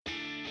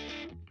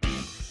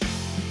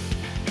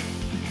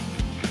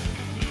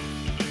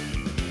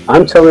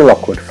I'm Tony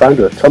Lockwood,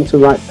 founder of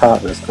Thomson Wright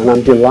Partners, and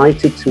I'm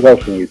delighted to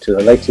welcome you to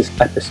the latest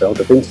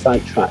episode of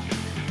Inside Track,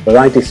 where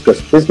I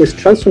discuss business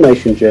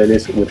transformation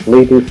journeys with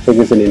leading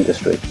figures in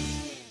industry.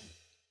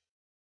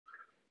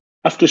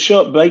 After a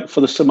short break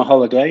for the summer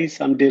holidays,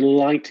 I'm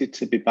delighted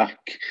to be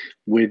back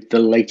with the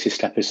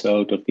latest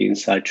episode of the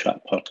Inside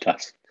Track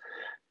podcast.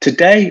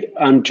 Today,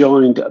 I'm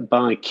joined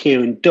by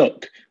Kieran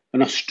Duck,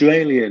 an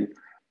Australian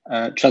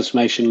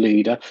transformation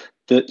leader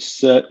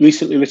that's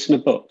recently written a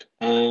book.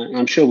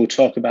 I'm sure we'll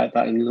talk about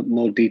that in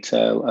more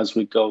detail as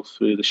we go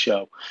through the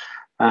show.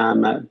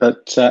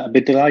 But I'd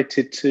be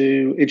delighted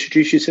to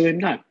introduce you to him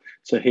now.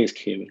 So here's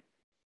Kieran.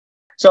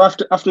 So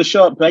after a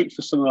short break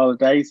for summer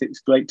holidays, it's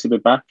great to be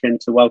back and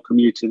to welcome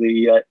you to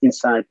the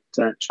Inside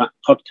Track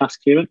podcast,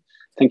 Kieran.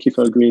 Thank you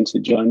for agreeing to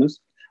join us.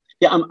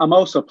 Yeah, I'm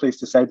also pleased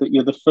to say that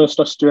you're the first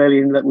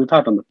Australian that we've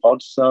had on the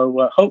pod,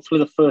 so hopefully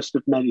the first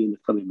of many in the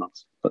coming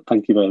months. But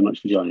thank you very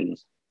much for joining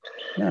us.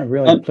 No,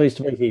 really pleased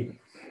to be here.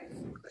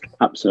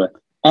 Absolutely.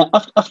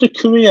 After a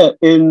career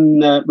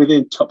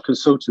within top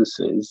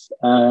consultancies,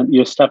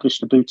 you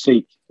established a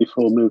boutique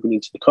before moving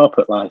into the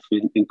corporate life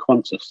in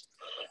Qantas.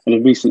 And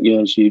in recent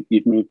years,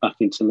 you've moved back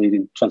into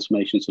leading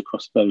transformations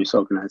across various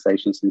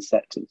organisations and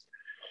sectors.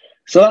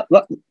 So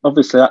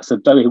that's a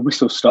very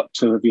whistle-stop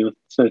tour of your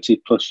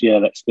 30-plus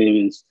year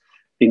experience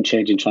in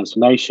change and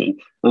transformation.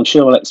 And I'm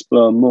sure we'll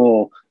explore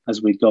more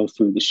as we go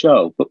through the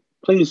show. But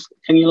please,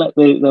 can you let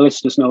the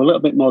listeners know a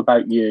little bit more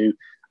about you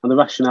and the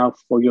rationale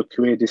for your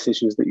career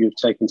decisions that you've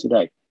taken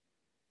today?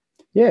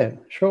 Yeah,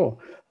 sure.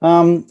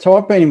 So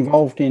I've been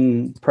involved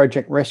in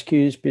project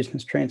rescues,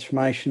 business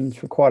transformations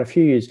for quite a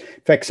few years.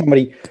 In fact,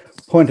 somebody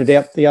pointed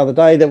out the other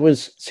day that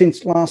was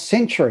since last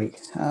century,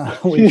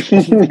 which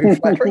wasn't very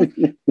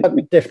flattering,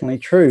 but definitely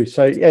true.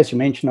 So as you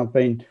mentioned, I've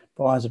been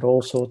advised at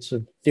all sorts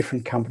of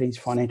different companies,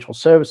 financial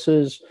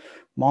services,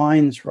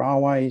 mines,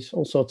 railways,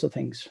 all sorts of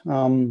things,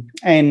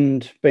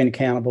 and been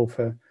accountable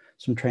for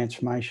some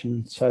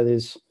transformation. So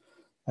there's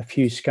a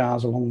few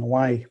scars along the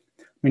way.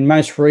 I mean,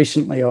 most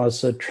recently, I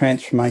was a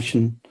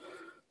transformation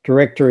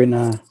director in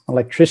an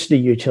electricity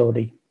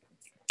utility,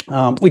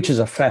 which is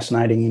a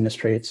fascinating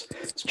industry. It's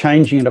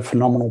changing at a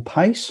phenomenal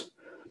pace.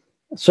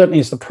 Certainly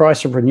as the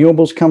price of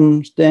renewables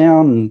comes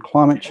down and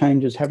climate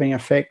change is having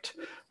effect,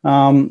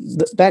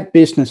 that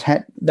business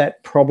had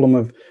that problem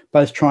of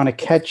both trying to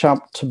catch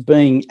up to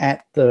being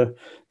at the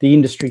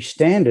industry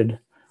standard,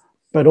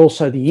 but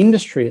also the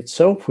industry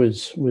itself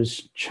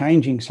was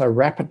changing so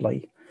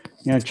rapidly,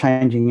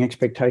 changing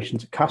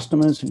expectations of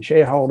customers and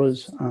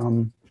shareholders.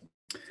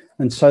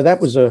 And so that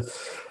was a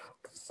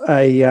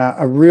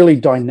really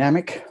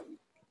dynamic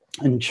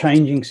and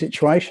changing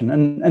situation.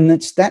 And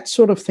it's that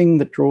sort of thing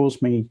that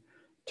draws me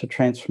to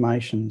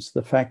transformations,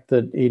 the fact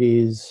that it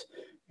is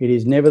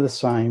never the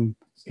same.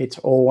 It's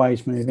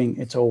always moving.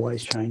 It's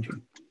always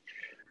changing.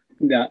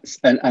 That's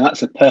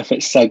a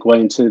perfect segue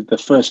into the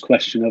first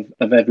question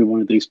of every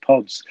one of these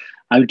pods.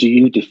 How do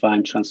you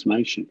define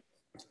transformation?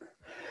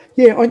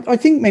 Yeah, I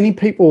think many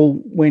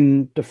people,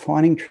 when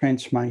defining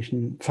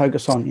transformation,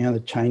 focus on the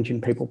change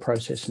in people,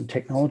 process, and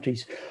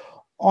technologies.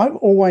 I've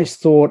always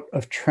thought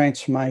of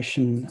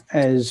transformation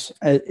as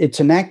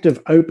it's an act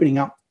of opening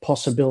up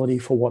possibility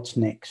for what's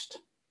next.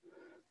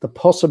 The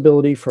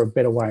possibility for a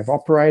better way of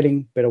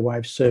operating, better way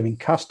of serving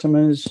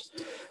customers,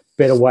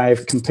 better way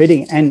of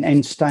competing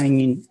and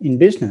staying in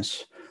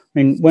business.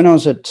 I mean, when I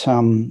was at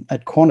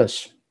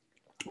Qantas,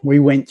 we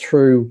went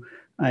through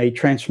a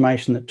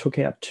transformation that took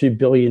out $2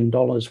 billion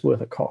worth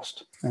of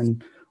cost,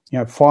 and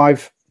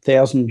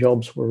 5,000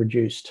 jobs were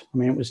reduced. I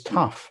mean, it was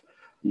tough.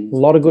 A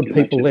lot of good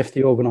people left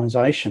the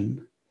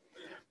organisation,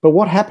 but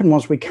what happened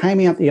was we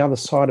came out the other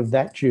side of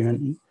that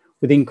journey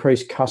with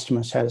increased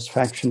customer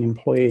satisfaction,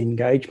 employee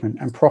engagement,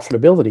 and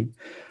profitability.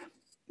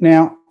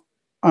 Now,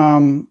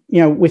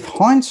 with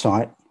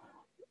hindsight,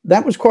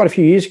 that was quite a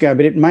few years ago,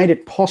 but it made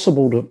it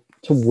possible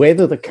to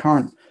weather the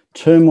current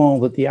turmoil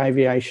that the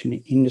aviation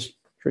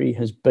industry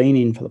has been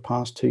in for the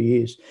past 2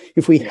 years.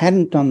 If we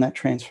hadn't done that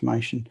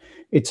transformation,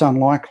 it's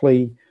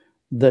unlikely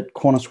that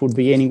Qantas would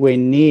be anywhere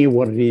near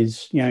what it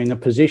is, in the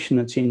position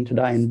it's in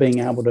today and being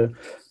able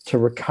to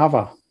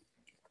recover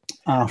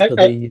after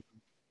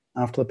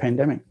the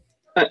pandemic.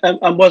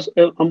 And was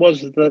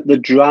the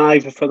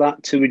driver for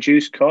that to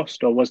reduce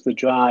cost, or was the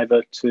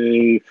driver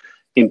to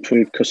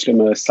improve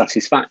customer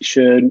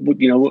satisfaction?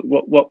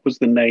 What was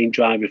the main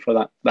driver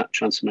for that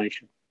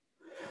transformation?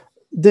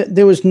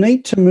 There was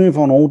need to move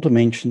on all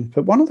dimensions,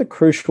 but one of the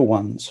crucial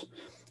ones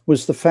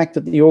was the fact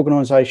that the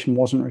organisation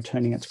wasn't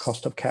returning its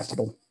cost of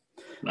capital.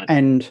 Right.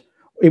 And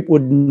it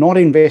would not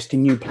invest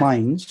in new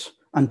planes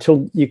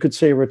until you could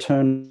see a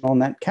return on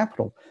that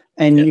capital.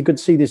 And you could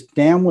see this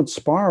downward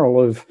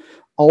spiral of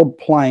old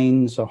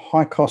planes, a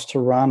high cost to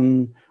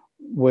run,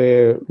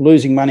 we're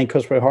losing money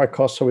because we're high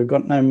cost, so we've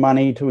got no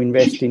money to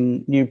invest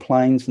in new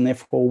planes and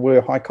therefore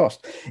we're high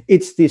cost.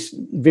 It's this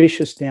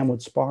vicious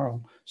downward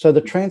spiral. So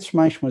the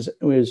transformation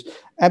was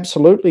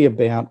absolutely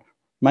about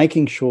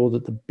making sure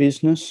that the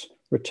business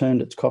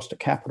returned its cost of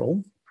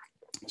capital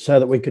so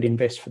that we could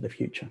invest for the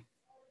future.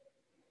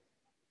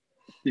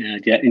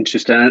 Yeah,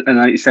 interesting. And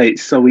like you say,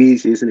 it's so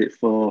easy, isn't it,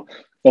 for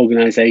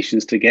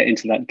organisations to get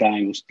into that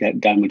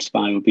downward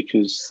spiral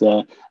because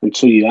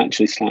until you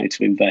actually started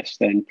to invest,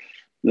 then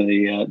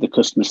the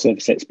customer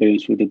service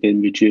experience would have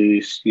been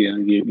reduced. You know,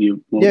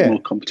 you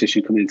more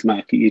competition coming into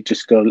market. You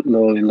just go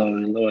lower and lower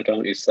and lower,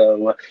 don't you?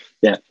 So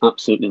yeah,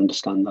 absolutely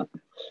understand that.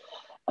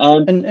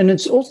 And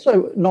it's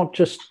also not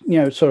just,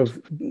 sort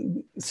of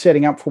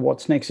setting up for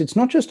what's next. It's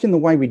not just in the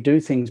way we do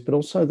things, but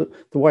also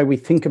the way we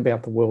think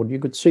about the world. You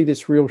could see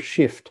this real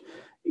shift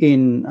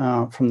in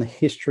from the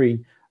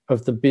history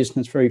of the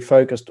business, very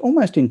focused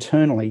almost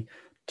internally,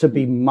 to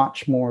be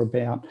much more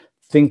about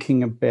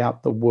thinking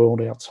about the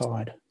world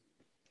outside.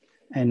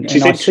 And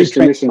I see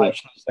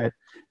transformation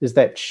as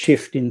that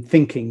shift in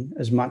thinking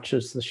as much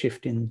as the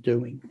shift in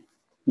doing.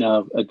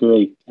 No,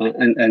 agree.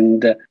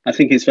 And I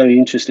think it's very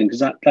interesting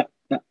because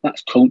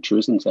that's culture,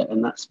 isn't it?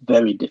 And that's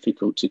very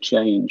difficult to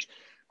change,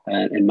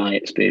 in my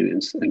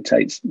experience, and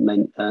takes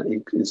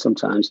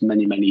sometimes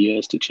many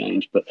years to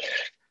change. But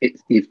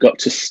you've got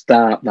to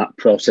start that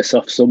process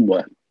off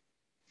somewhere.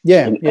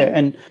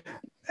 And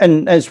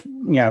as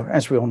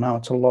as we all know,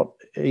 it's a lot.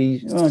 I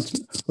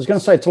was going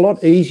to say it's a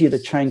lot easier to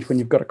change when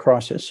you've got a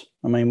crisis.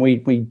 I mean,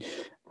 we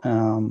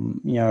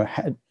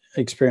had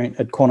experience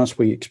at Qantas.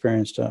 We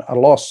experienced a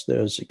loss.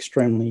 There was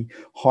extremely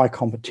high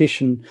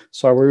competition,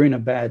 so we're in a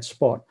bad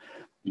spot.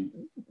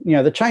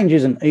 The change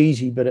isn't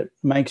easy, but it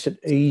makes it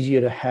easier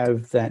to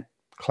have that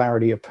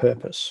clarity of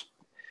purpose.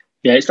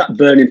 Yeah, it's that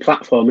burning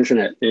platform, isn't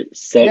it?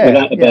 It's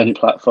without a burning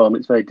platform,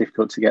 it's very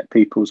difficult to get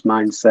people's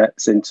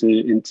mindsets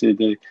into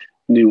the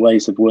new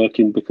ways of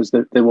working because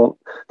they don't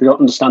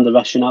understand the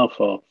rationale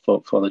for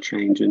the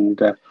change.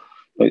 And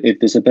if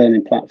there's a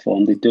burning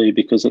platform, they do,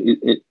 because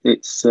it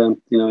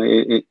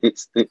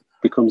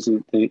becomes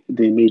the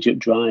immediate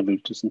driver,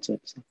 doesn't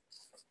it? So.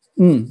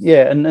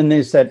 And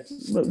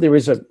there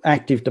is an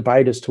active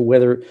debate as to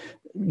whether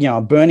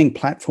a burning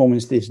platform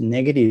is this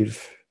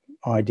negative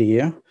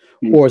idea,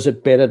 or is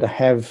it better to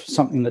have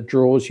something that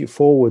draws you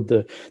forward,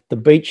 the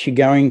beach you're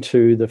going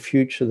to, the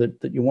future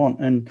that you want.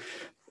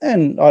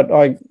 And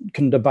I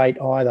can debate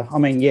either. I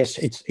mean, yes,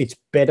 it's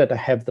better to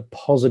have the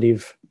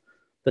positive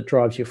that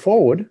drives you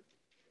forward,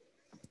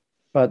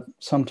 but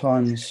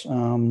sometimes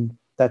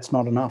that's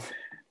not enough.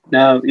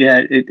 No,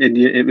 yeah,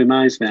 it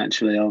reminds me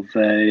actually of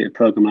a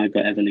program I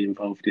got heavily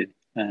involved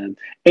in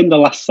the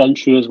last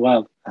century as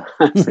well.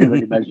 I see that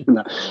you mentioned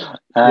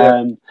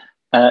that.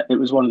 It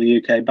was one of the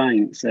UK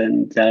banks,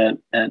 and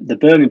the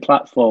burning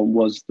platform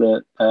was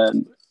that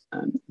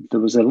there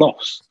was a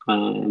loss,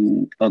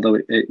 although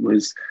it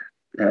was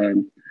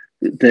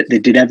they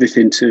did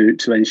everything to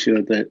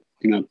ensure that,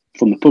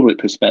 from a public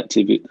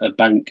perspective, a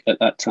bank at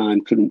that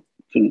time couldn't.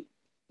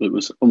 It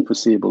was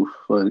unforeseeable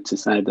for it to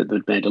say that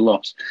they'd made a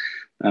loss.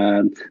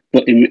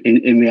 But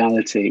in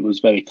reality, it was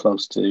very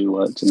close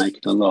to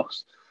making a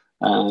loss.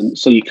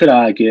 So you could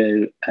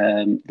argue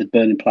the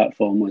burning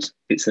platform was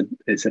it's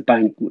a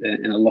bank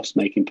in a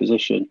loss-making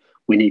position.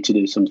 We need to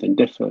do something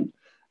different.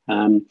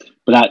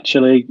 But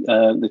actually,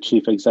 the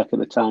chief exec at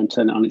the time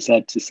turned it on its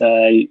head to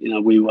say,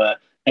 we were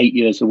 8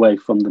 years away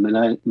from the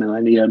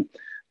millennium,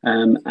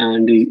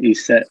 and he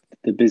set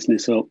the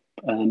business up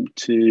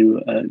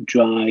to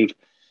drive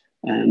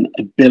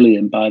 $1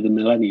 billion by the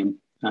millennium.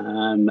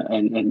 And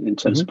in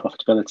terms of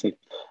profitability,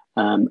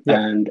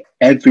 and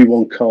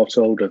everyone caught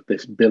hold of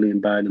this $1 billion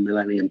by the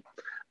millennium,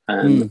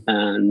 and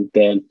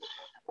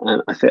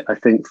I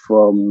think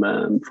from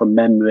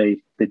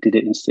memory they did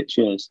it in 6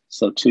 years,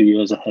 so 2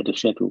 years ahead of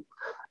schedule.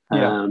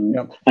 And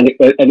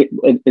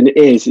it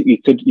is, you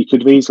could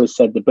have easily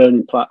said the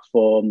burning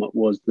platform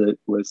was the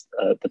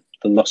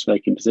loss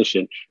making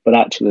position, but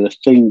actually the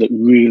thing that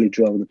really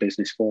drove the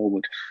business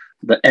forward,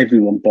 that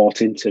everyone bought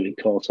into and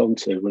caught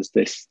onto, was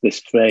this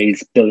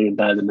phrase $1 billion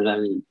by the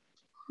millennium.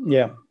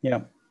 Yeah.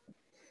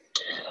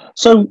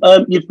 So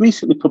you've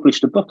recently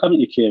published a book,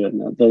 haven't you, Kieran?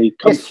 The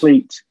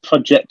Complete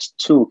Project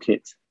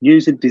Toolkit,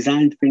 using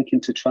design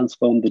thinking to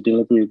transform the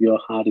delivery of your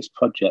hardest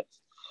projects.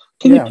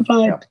 Can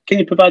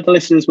you provide the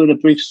listeners with a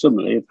brief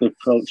summary of the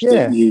approach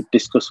that you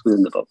discuss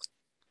within the book?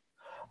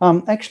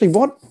 Actually,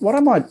 what I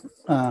might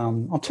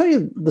I'll tell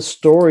you the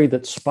story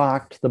that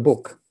sparked the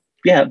book.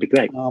 Yeah, that'd be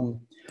great.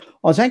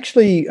 I was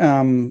actually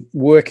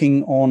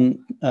working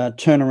on a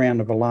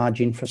turnaround of a large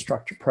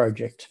infrastructure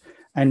project,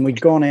 and we'd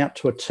gone out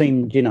to a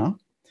team dinner.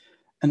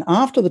 And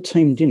after the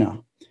team dinner,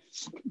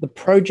 the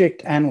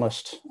project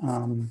analyst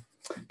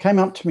came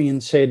up to me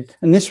and said,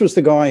 and this was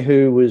the guy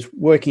who was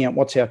working out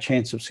what's our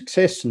chance of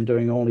success and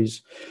doing all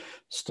his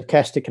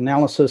stochastic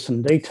analysis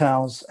and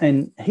details.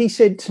 And he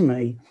said to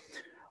me,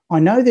 I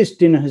know this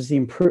dinner has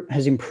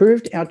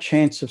improved our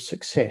chance of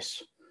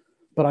success,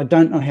 but I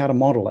don't know how to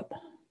model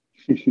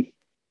it.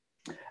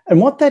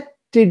 And what that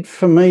did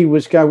for me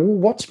was go, well,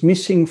 what's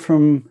missing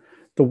from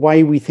the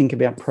way we think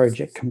about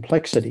project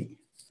complexity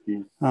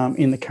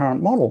in the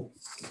current model?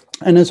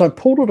 And as I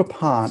pulled it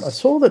apart, I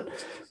saw that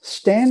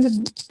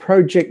standard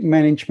project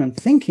management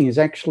thinking is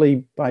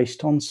actually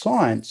based on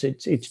science.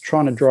 It's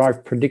trying to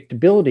drive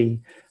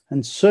predictability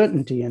and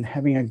certainty and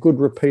having a good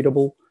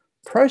repeatable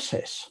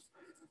process.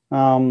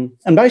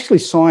 And basically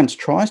science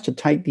tries to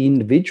take the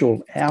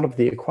individual out of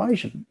the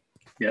equation.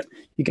 Yeah.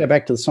 You go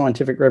back to the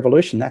scientific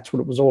revolution, that's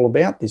what it was all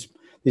about, this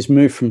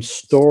move from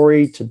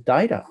story to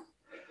data.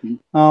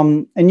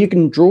 And you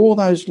can draw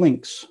those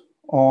links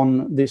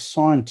on this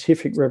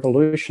scientific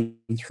revolution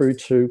through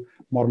to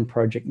modern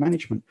project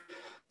management.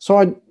 So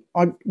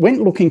I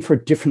went looking for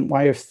a different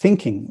way of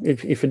thinking.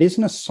 If it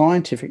isn't a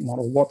scientific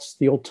model, what's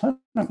the alternate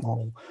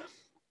model?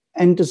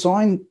 And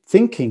design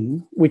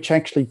thinking, which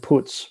actually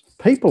puts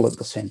people at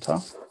the center,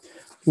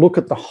 look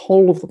at the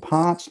whole of the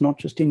parts, not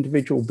just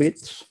individual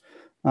bits,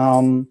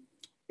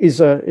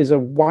 is a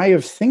way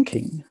of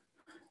thinking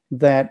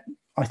that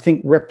I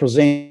think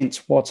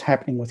represents what's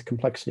happening with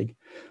complexity.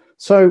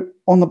 So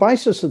on the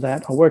basis of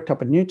that, I worked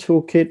up a new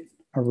toolkit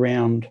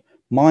around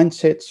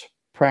mindsets,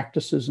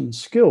 practices, and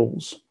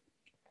skills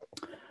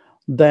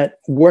that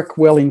work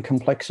well in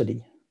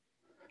complexity.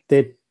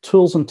 They're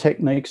tools and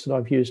techniques that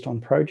I've used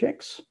on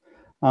projects.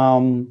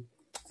 And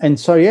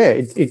so,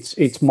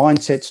 it's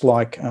mindsets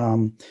like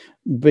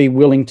be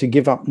willing to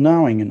give up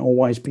knowing and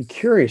always be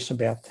curious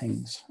about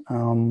things.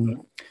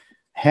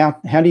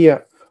 How do you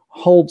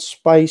hold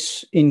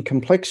space in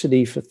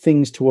complexity for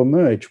things to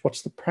emerge?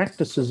 What's the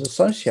practices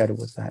associated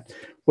with that?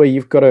 Where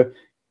you've got to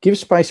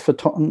give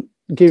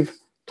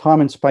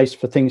time and space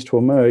for things to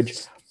emerge,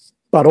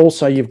 but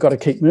also you've got to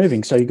keep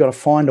moving. So you've got to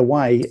find a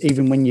way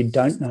even when you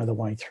don't know the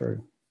way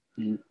through.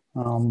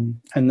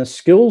 And the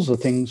skills are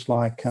things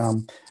like,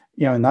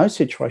 in those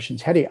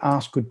situations, how do you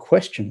ask good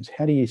questions?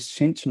 How do you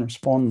sense and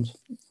respond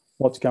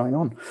what's going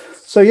on?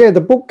 So,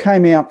 the book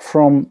came out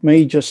from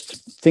me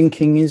just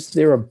thinking, is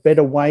there a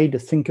better way to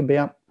think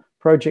about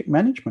project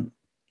management?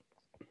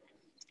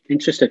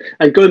 Interesting.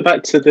 And going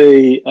back to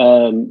the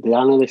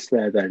analyst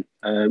there, then,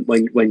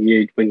 when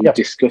you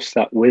discussed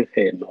that with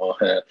him or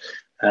her,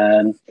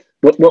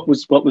 what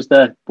was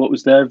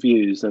their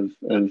views of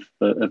the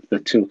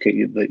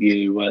toolkit that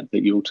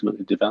you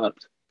ultimately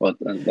developed, or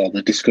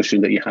the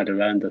discussion that you had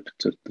around the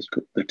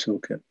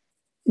toolkit?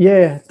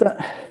 Yeah,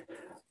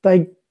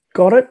 they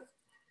got it.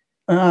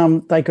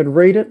 They could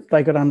read it.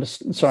 They could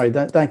understand. Sorry,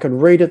 they could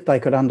read it. They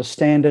could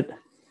understand it.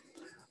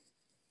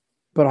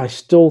 But I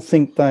still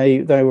think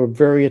they were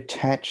very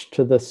attached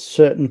to the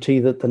certainty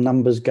that the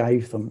numbers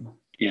gave them.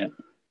 Yeah.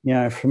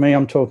 For me,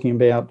 I'm talking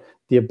about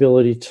the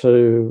ability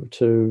to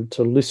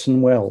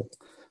listen well,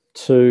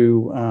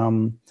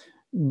 to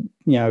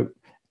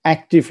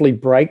actively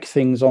break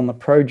things on the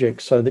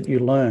project so that you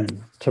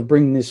learn, to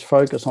bring this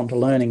focus onto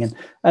learning.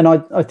 And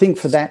I think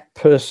for that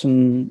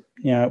person,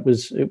 it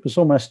was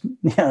almost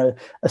a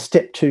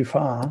step too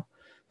far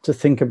to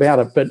think about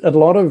it. But a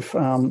lot of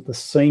the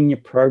senior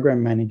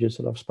program managers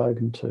that I've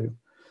spoken to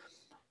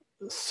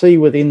see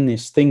within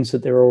this things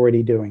that they're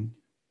already doing.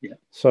 Yeah.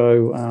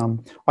 So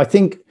I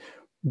think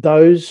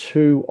those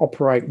who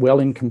operate well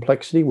in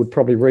complexity would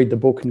probably read the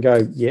book and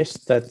go, yes,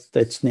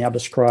 that's now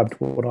described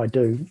what I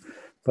do.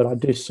 But I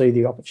do see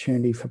the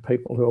opportunity for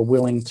people who are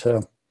willing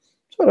to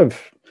sort of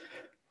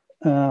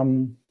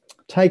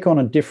take on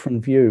a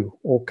different view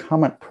or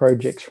come at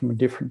projects from a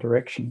different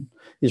direction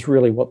is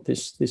really what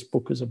this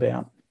book is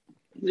about.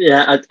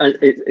 Yeah,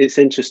 it's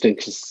interesting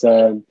because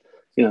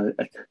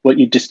what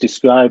you just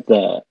described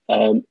there.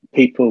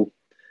 People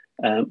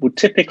would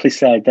typically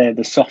say they're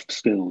the soft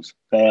skills.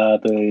 They are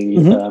they're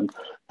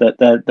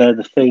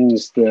the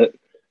things that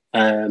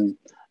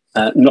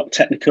not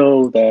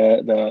technical.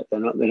 They're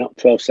not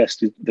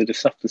processed. They're the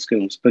softer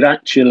skills. But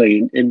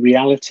actually, in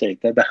reality,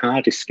 they're the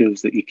hardest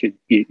skills that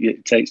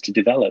it takes to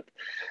develop.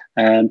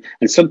 And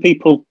some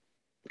people,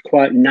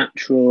 quite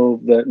natural,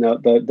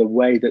 the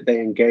way that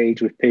they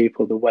engage with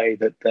people, the way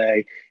that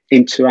they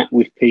interact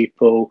with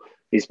people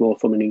is more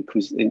from an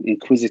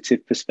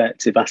inquisitive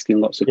perspective, asking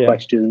lots of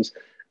questions.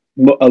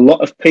 A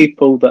lot of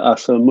people that are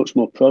so much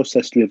more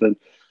process driven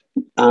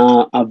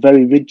are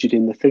very rigid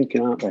in their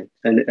thinking, aren't they?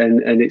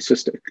 And it's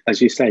just,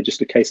 as you say,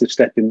 just a case of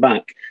stepping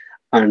back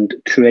and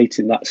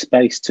creating that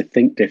space to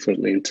think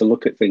differently and to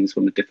look at things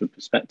from a different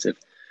perspective,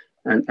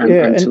 and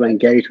to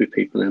engage with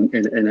people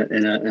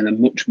in a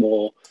much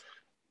more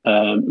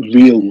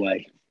real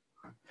way.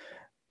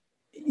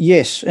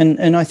 Yes,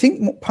 and I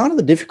think part of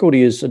the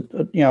difficulty is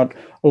that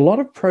a lot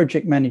of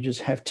project managers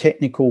have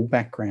technical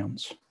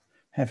backgrounds,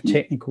 have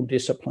technical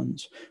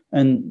disciplines,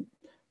 and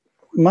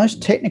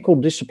most technical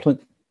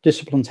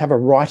disciplines have a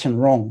right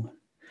and wrong.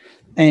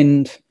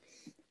 And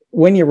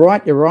when you're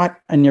right,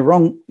 and you're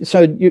wrong.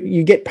 So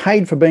you get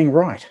paid for being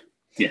right.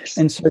 Yes.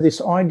 And so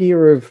this idea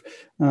of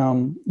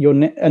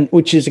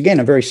which is again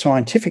a very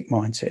scientific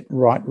mindset.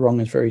 Right, wrong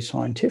is very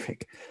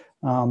scientific.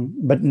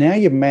 But now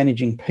you're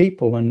managing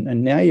people,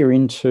 and now you're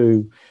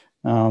into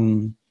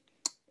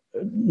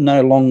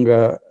no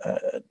longer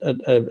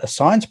a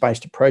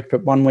science-based approach,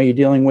 but one where you're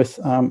dealing with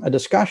a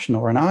discussion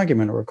or an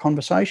argument or a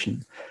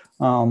conversation.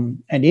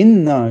 And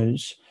in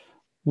those,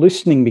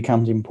 listening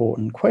becomes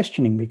important,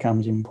 questioning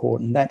becomes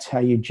important. That's how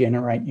you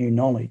generate new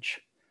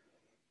knowledge,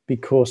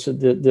 because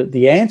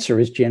the answer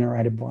is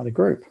generated by the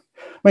group.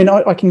 I mean,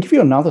 I can give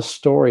you another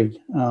story,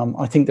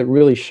 I think, that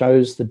really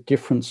shows the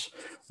difference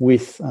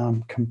with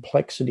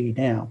complexity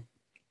now.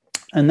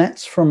 And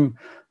that's from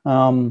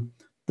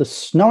the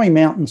Snowy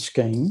Mountain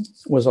scheme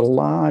was a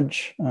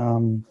large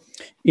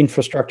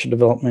infrastructure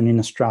development in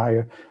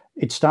Australia.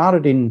 It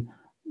started in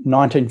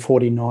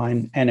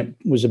 1949 and it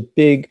was a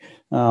big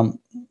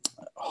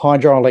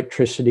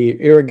hydroelectricity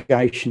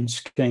irrigation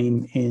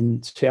scheme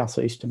in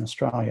southeastern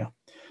Australia.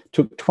 It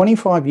took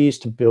 25 years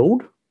to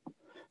build,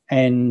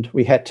 and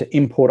we had to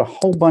import a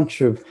whole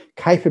bunch of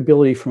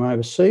capability from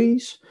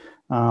overseas.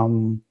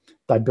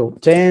 They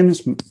built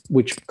dams,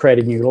 which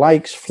created new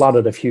lakes,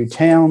 flooded a few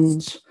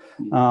towns.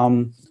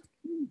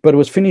 But it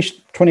was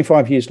finished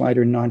 25 years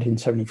later in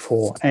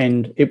 1974,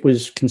 and it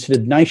was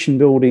considered nation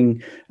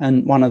building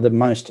and one of the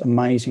most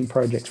amazing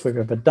projects we've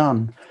ever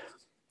done.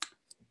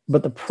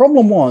 But the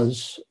problem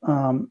was,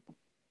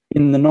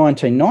 in the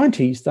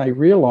 1990s, they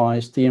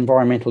realised the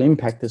environmental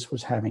impact this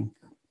was having,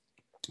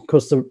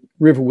 because the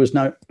river was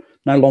no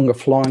longer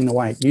flowing the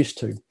way it used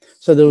to.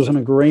 So there was an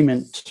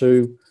agreement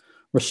to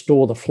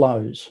restore the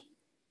flows.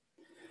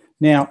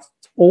 Now,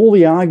 all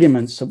the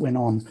arguments that went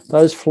on,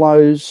 those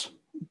flows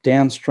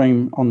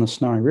downstream on the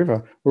Snowy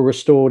River were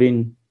restored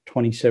in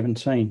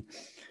 2017.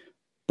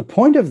 The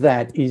point of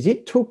that is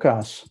it took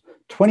us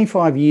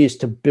 25 years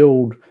to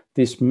build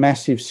this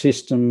massive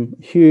system,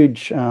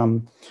 huge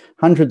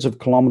hundreds of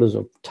kilometres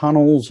of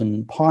tunnels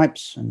and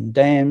pipes and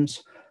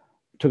dams.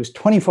 It took us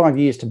 25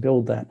 years to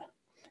build that.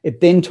 It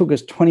then took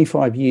us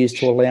 25 years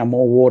to allow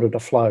more water to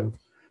flow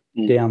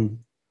down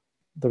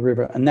the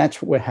river. And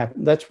that's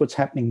what's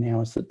happening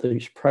now, is that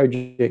these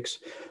projects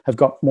have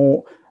got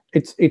more.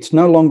 It's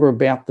no longer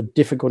about the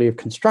difficulty of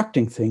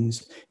constructing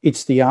things.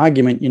 It's the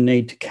argument you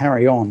need to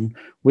carry on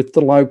with the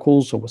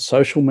locals or with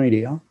social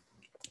media.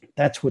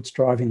 That's what's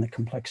driving the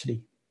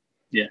complexity.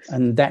 Yes.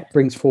 And that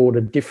brings forward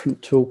a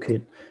different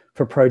toolkit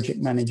for project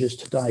managers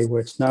today,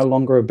 where it's no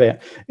longer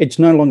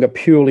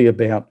purely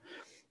about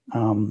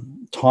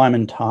time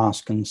and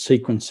task and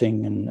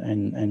sequencing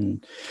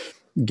and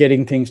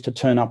getting things to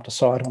turn up to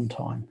site on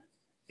time.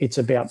 It's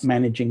about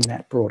managing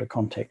that broader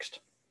context.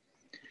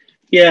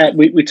 Yeah,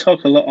 we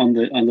talk a lot on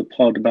the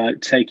pod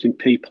about taking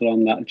people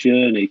on that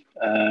journey,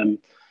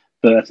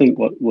 but I think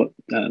what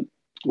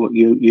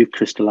you've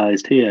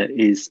crystallised here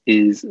is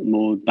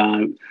more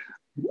about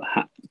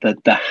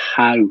the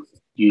how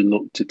you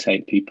look to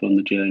take people on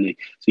the journey.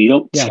 So you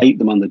don't take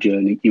them on the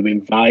journey; you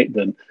invite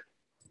them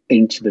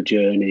into the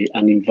journey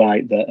and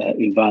invite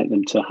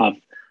them to have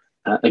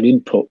an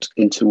input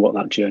into what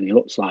that journey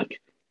looks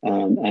like,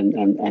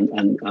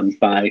 and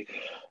by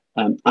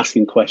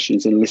asking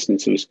questions and listening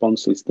to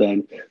responses,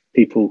 then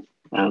people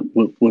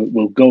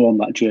will go on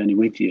that journey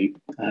with you,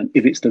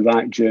 if it's the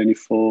right journey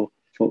for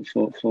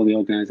the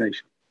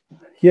organisation.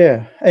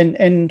 Yeah,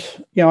 and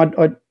you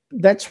know,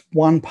 that's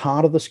one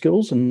part of the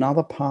skills.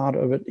 Another part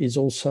of it is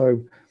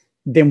also,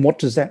 then what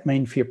does that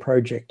mean for your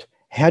project?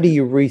 How do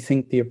you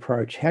rethink the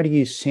approach? How do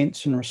you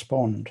sense and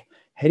respond?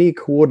 How do you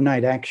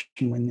coordinate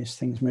action when this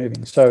thing's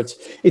moving? So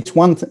it's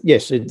one thing.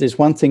 Yes, there's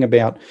one thing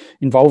about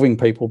involving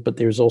people, but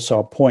there's also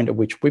a point at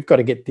which we've got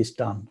to get this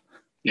done.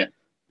 Yeah,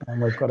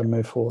 and we've got to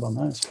move forward on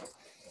those.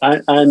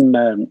 I'm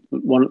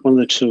one of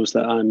the tools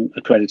that I'm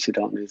accredited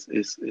on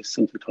is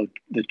something called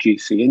the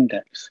GC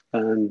Index,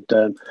 and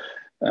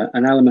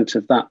an element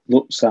of that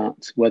looks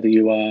at whether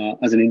you are,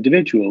 as an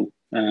individual,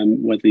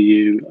 whether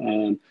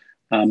you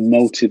are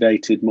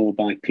motivated more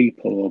by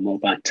people or more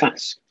by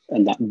tasks,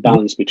 and that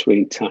balance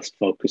between task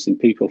focus and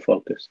people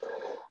focus.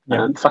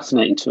 Yeah.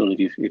 Fascinating tool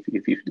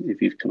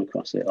if you've come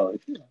across it, or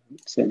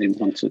certainly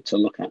want to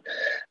look at.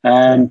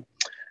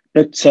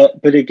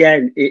 But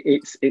again,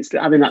 it's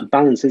having that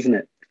balance, isn't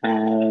it?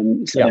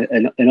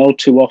 And all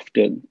too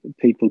often,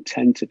 people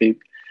tend to be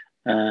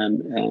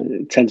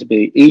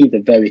either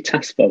very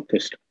task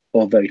focused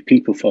or very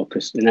people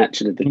focused, and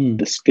actually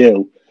the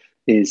skill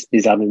is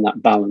having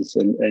that balance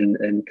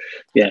and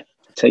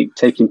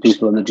taking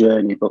people on a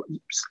journey, but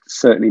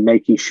certainly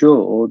making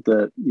sure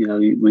that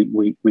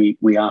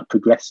we are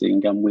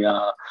progressing and we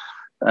are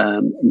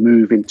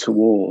moving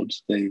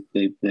towards the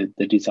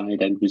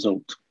desired end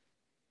result.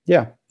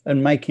 Yeah,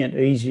 and making it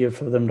easier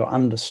for them to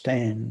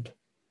understand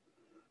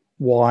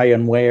why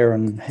and where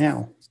and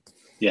how.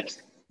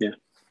 Yes, yeah.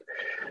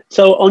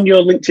 So on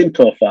your LinkedIn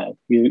profile,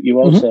 you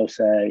also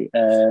say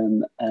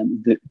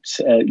that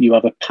you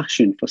have a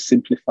passion for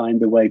simplifying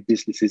the way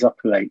businesses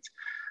operate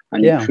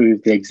and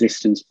improve the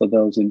existence for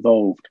those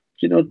involved.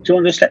 Do you want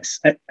to just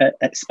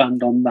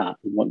expand on that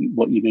and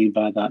what you mean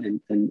by that,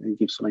 and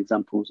give some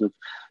examples of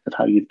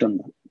how you've done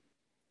that?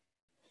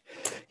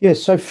 Yeah,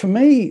 so for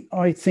me,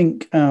 I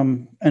think,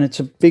 and it's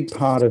a big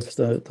part of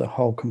the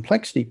whole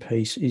complexity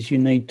piece, is you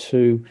need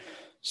to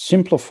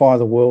simplify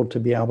the world to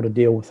be able to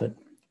deal with it.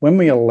 When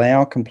we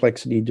allow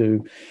complexity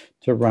to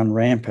run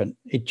rampant,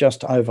 it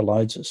just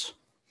overloads us.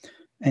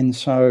 And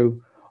so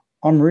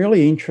I'm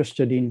really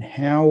interested in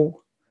how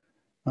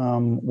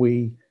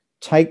we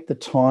take the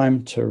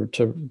time to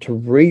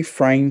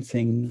reframe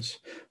things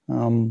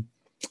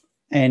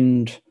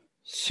and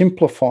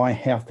simplify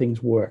how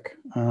things work.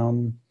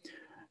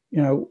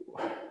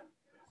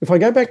 If I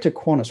go back to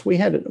Qantas, we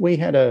had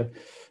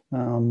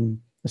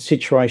a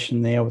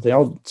situation there with the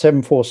old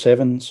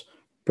 747s,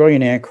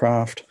 brilliant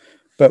aircraft.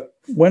 But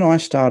when I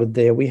started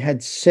there, we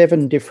had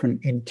 7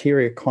 different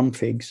interior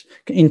configs,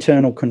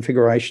 internal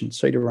configuration,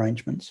 seat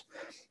arrangements,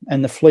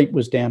 and the fleet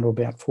was down to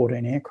about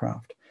 14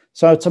 aircraft.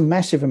 So it's a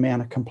massive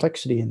amount of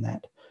complexity in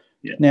that.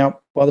 Yeah. Now,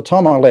 by the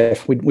time I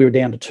left, we were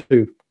down to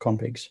 2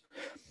 configs.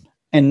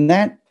 And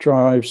that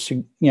drives,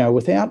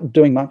 without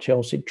doing much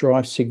else, it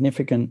drives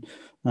significant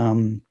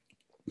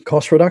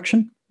cost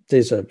reduction.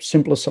 There's a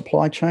simpler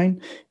supply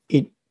chain.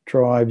 It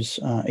drives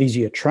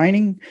easier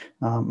training,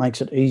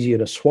 makes it easier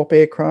to swap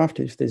aircraft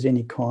if there's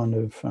any kind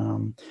of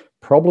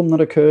problem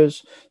that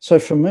occurs. So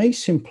for me,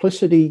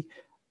 simplicity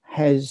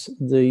has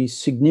the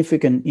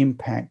significant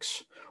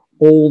impacts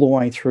all the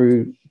way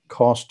through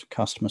cost,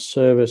 customer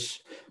service,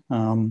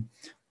 and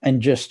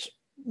just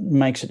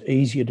makes it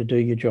easier to do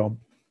your job.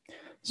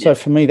 So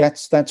for me,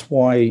 that's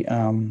why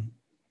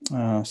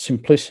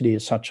simplicity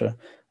is such a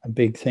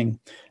big thing.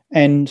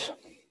 And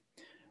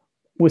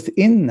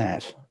within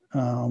that,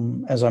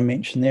 as I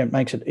mentioned there, it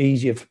makes it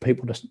easier for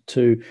people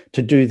to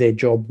do their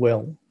job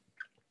well.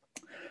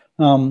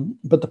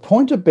 But the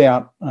point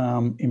about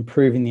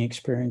improving the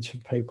experience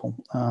of people,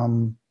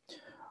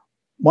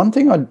 one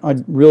thing I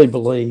really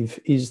believe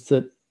is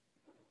that,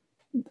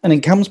 and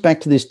it comes back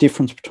to this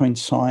difference between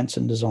science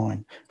and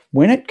design.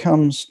 When it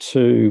comes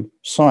to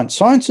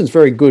science is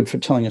very good for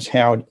telling us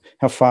how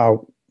far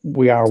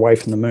we are away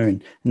from the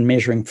moon and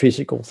measuring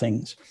physical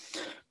things.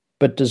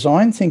 But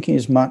design thinking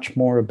is much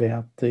more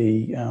about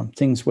the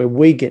things where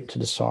we get to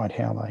decide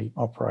how they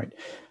operate.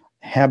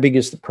 How big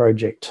is the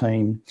project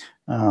team?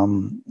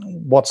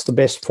 What's the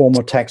best form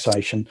of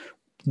taxation?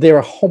 There are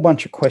a whole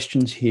bunch of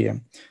questions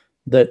here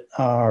that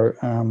are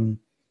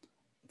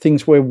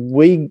things where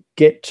we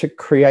get to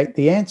create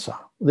the answer.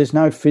 There's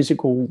no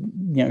physical,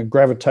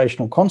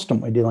 gravitational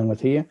constant we're dealing with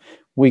here.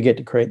 We get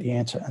to create the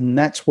answer. And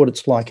that's what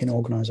it's like in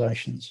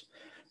organizations.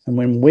 And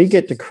when we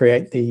get to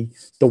create the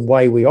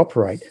way we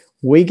operate,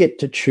 we get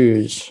to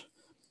choose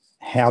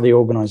how the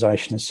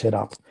organization is set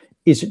up.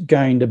 Is it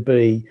going to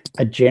be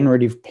a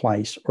generative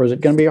place, or is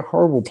it going to be a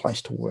horrible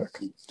place to work?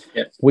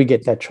 Yeah. We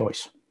get that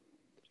choice.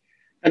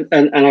 And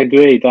I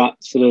agree that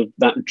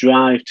that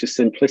drive to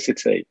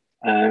simplicity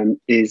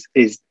is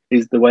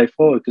the way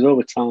forward, because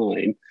over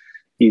time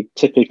you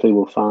typically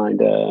will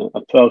find a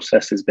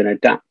process has been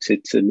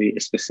adapted to meet a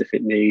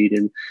specific need,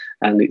 and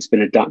it's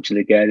been adapted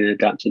again and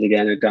adapted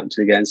again and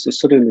adapted again. So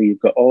suddenly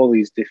you've got all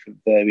these different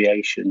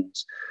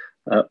variations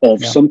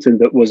of something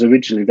that was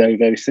originally very,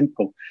 very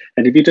simple.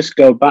 And if you just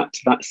go back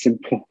to that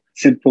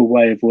simple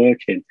way of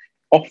working,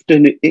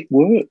 often it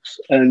works,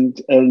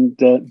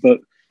 but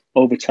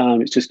over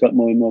time it's just got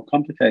more and more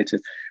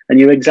complicated. And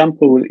your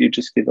example that you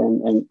just give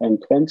on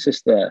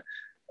Qantas there,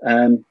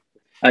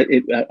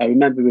 I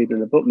remember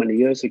reading a book many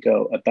years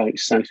ago about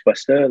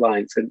Southwest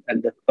Airlines, and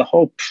the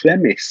whole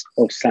premise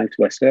of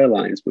Southwest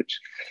Airlines, which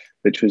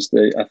was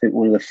I think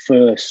one of the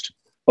first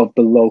of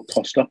the low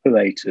cost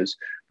operators,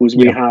 was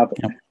we have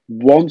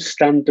one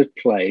standard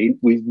plane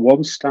with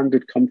one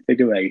standard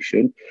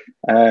configuration,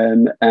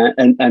 and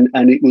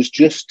it was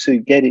just to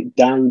get it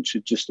down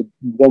to just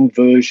one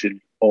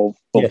version of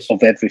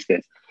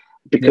everything,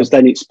 because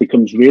then it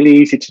becomes really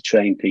easy to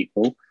train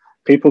people.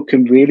 People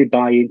can really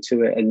buy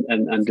into it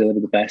and deliver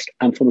the best.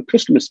 And from a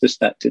customer's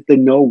perspective, they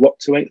know what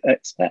to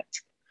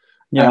expect.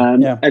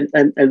 And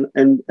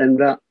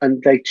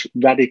they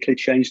radically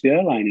changed the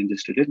airline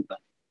industry, didn't they?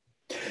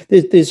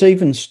 There's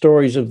even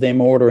stories of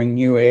them ordering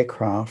new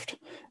aircraft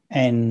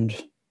and,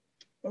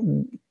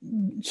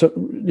 so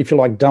if you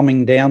like,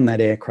 dumbing down that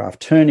aircraft,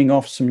 turning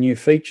off some new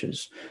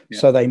features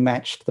so they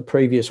matched the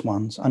previous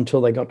ones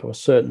until they got to a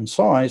certain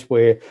size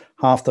where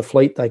half the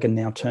fleet, they can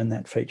now turn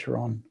that feature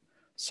on.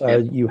 So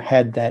you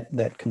had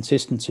that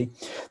consistency.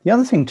 The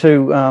other thing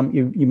too,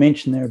 you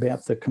mentioned there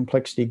about the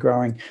complexity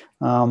growing.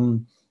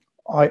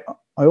 I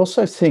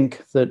also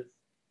think that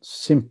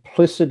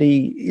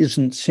simplicity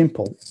isn't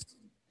simple.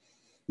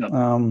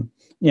 No.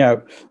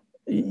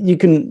 You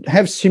can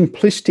have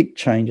simplistic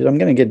changes. I'm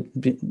going to get a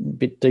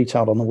bit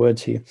detailed on the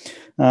words here.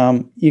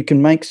 You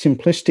can make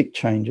simplistic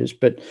changes,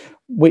 but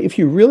if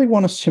you really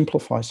want to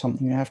simplify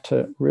something, you have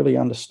to really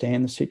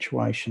understand the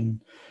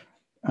situation,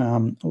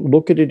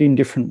 look at it in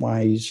different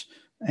ways.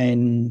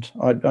 And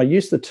I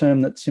use the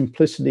term that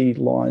simplicity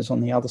lies on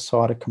the other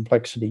side of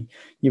complexity.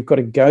 You've got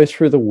to go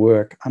through the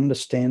work,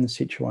 understand the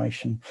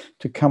situation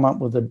to come up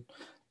with a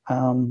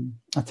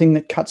thing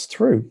that cuts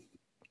through,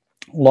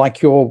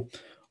 like your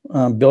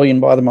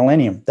billion by the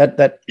millennium.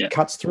 That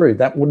cuts through.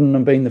 That wouldn't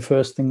have been the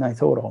first thing they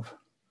thought of.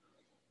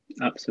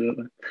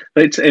 Absolutely.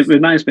 It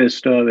reminds me of a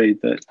story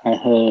that I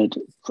heard,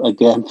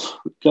 again,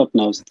 God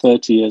knows,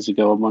 30 years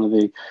ago on one of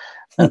the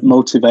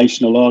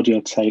motivational audio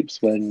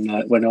tapes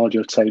when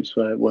audio tapes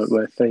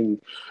were a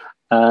thing.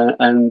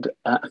 And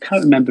I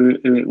can't remember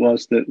who it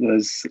was that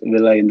was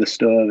relaying the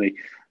story.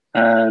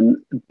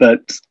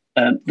 But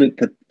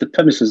the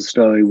premise of the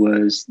story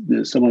was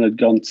that someone had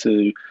gone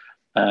to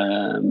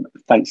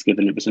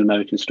Thanksgiving. It was an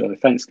American story,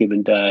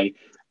 Thanksgiving Day,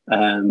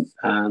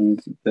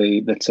 and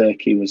the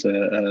turkey was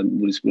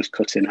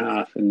cut in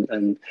half,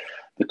 and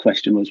the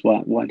question was,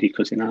 why do you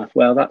cut it in half?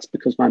 Well, that's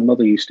because my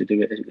mother used to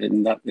do it,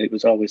 and that it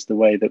was always the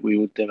way that we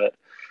would do it.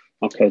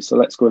 Okay, so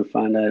let's go and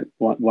find out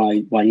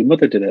why your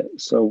mother did it.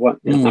 So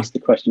ask the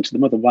question to the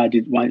mother, why do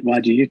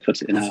you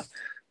cut it in half?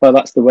 Well,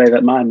 that's the way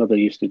that my mother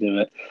used to do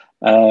it.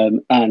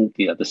 And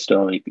the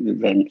story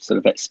then sort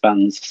of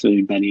expands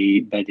through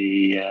many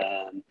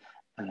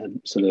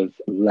sort of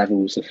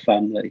levels of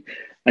family.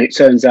 And it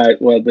turns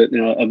out, well, that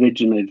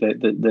originally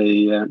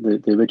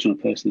the original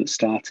person that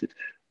started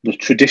the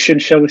tradition,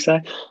 shall we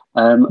say,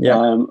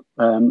 that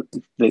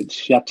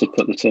she had to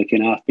cut the turkey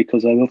in half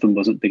because her oven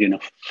wasn't big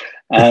enough.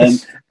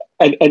 And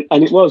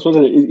it wasn't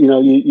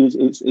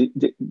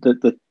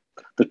it?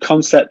 The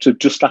concept of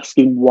just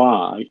asking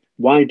why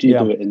do you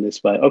do it in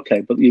this way?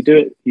 Okay, but you do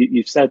it.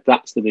 You've said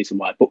that's the reason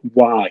why, but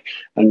why?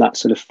 And that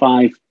sort of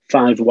five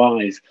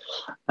whys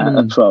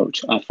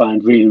approach I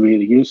find really,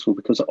 really useful,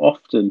 because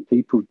often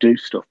people do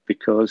stuff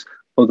because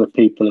other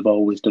people have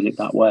always done it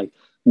that way,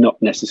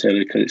 not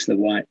necessarily because it's the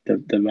right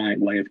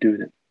way of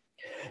doing it.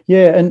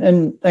 Yeah,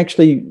 and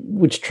actually,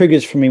 which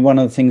triggers for me, one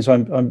of the things I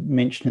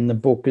mentioned in the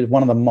book is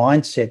one of the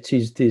mindsets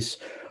is this: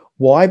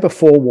 why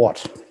before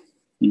what?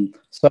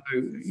 So,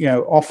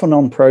 often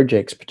on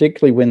projects,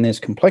 particularly when there's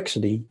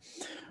complexity,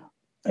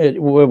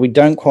 where we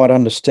don't quite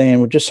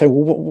understand, we'll just say,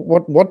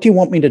 well, what do you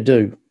want me to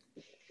do?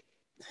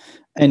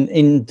 And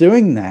in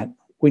doing that,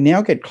 we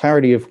now get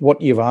clarity of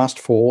what you've asked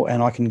for,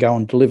 and I can go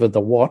and deliver the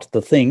what,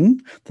 the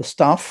thing, the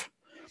stuff,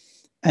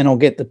 and I'll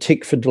get the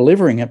tick for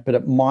delivering it, but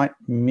it might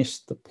miss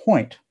the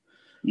point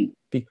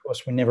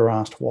because we never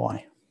asked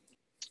why.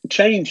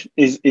 Change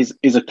is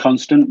a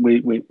constant.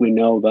 We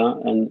know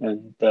that,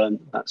 and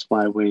that's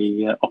why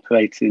we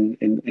operate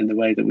in the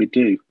way that we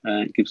do.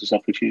 It gives us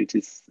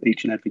opportunities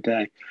each and every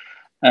day.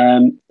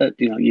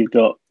 You've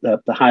got the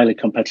highly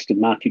competitive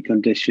market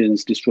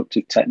conditions,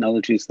 disruptive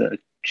technologies that are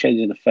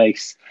changing the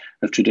face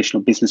of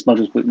traditional business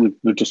models.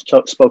 We've just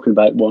spoken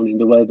about one in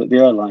the way that the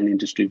airline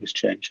industry was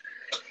changed.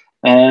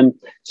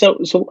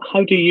 So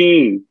how do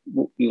you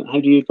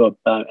go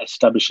about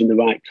establishing the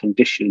right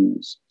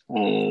conditions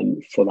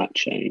for that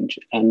change,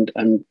 and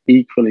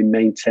equally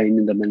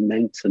maintaining the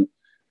momentum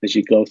as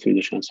you go through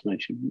the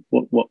transformation?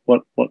 What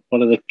are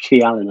the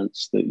key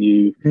elements that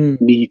you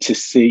need to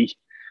see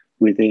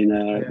within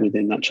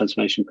that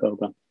transformation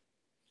program?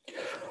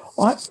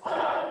 I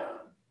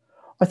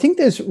think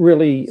there's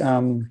really,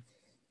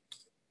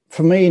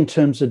 for me, in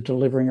terms of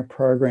delivering a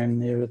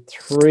program, there are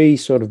three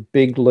sort of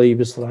big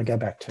levers that I go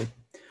back to.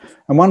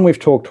 And one we've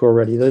talked to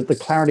already, the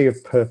clarity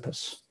of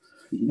purpose.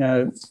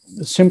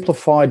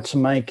 Simplified to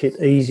make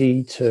it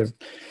easy to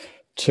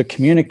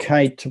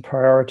communicate, to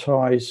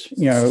prioritize.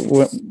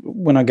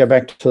 When I go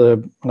back to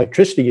the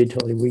electricity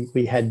utility,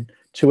 we had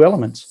two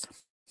elements.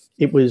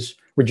 It was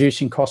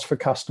reducing costs for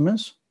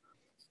customers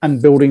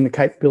and building the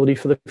capability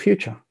for the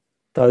future.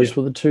 Those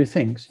were the two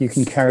things. You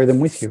can carry them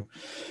with you.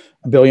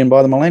 $1 billion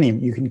by the millennium,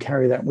 you can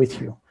carry that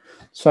with you.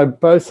 So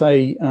both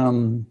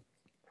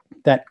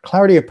that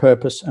clarity of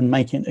purpose and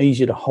making it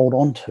easier to hold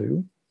on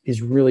to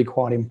is really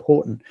quite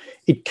important.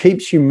 It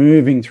keeps you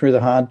moving through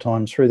the hard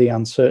times, through the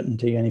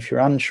uncertainty. And if you're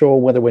unsure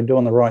whether we're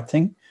doing the right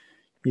thing,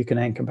 you can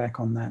anchor back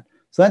on that.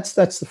 So that's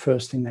the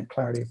first thing, that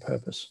clarity of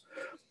purpose.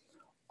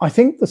 I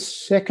think the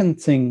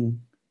second thing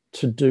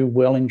to do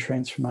well in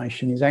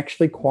transformation is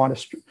actually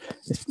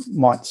it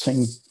might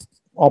seem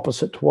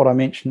opposite to what I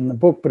mentioned in the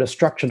book, but a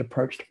structured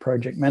approach to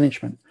project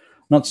management.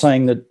 I'm not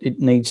saying that it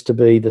needs to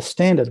be the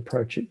standard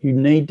approach. You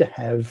need to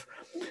have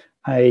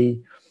a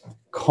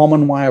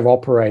common way of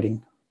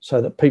operating so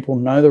that people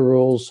know the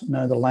rules,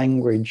 know the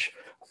language.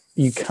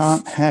 You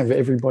can't have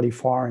everybody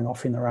firing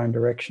off in their own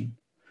direction.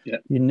 Yeah.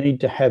 You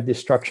need to have this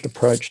structured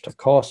approach to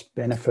cost,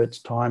 benefits,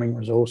 timing,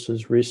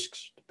 resources,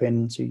 risks,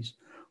 dependencies,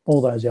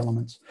 all those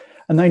elements.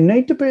 And they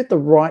need to be at the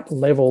right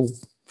level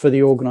for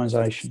the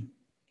organisation.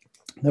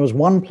 There was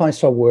one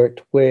place I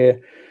worked where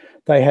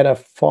they had a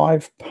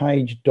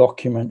 5-page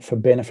document for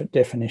benefit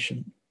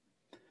definition.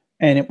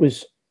 And it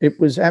was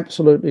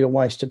absolutely a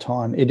waste of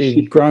time. It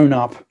had grown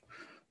up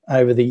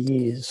over the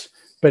years,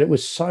 but it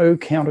was so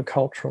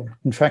countercultural.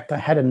 In fact, they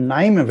had a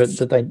name of it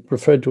that they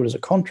referred to it as a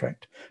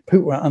contract.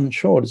 People were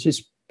unsure, is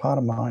this part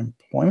of my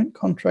employment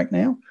contract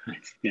now?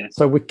 Yeah.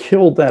 So we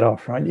killed that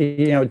off, right?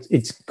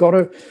 It's got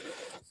to,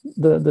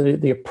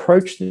 the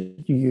approach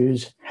that you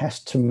use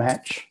has to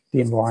match the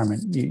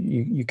environment.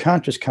 You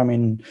can't just come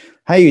in,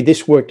 hey,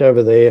 this worked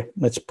over there,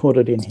 let's put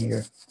it in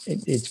here.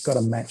 It's got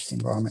to match the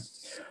environment.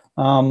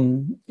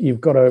 You've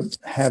got to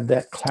have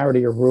that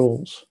clarity of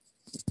rules.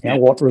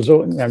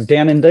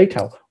 Down in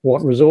detail,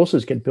 what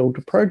resources get billed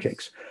to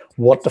projects?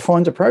 What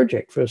defines a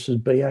project versus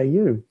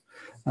BAU?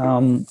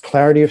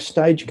 Clarity of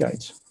stage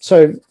gates.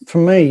 So for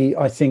me,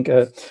 I think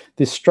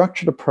this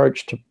structured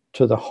approach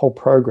to the whole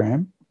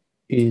program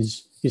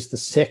is the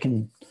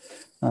second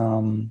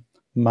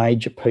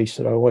major piece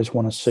that I always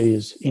want to see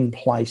is in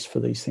place for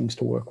these things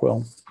to work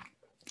well.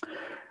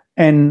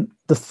 And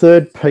the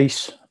third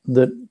piece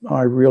that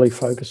I really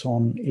focus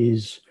on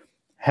is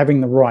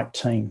having the right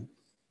team.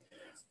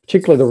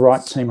 particularly the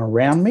right team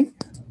around me.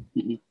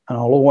 Mm-hmm. And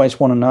I'll always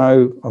want to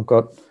know I've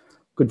got a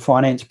good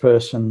finance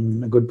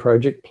person, a good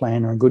project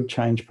planner, a good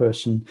change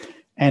person,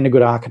 and a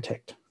good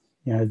architect.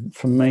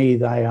 For me,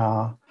 they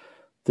are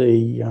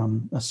the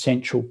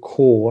essential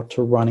core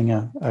to running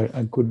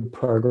a good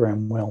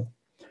program well.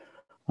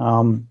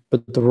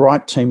 But the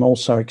right team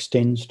also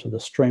extends to the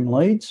stream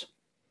leads.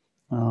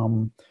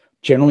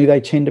 Generally,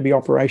 they tend to be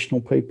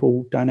operational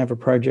people, don't have a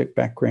project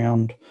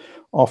background.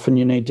 Often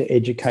you need to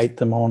educate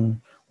them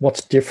on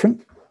what's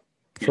different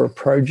for a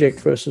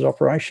project versus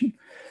operation.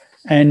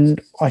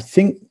 And I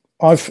think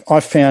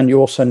I've found you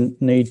also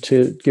need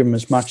to give them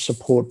as much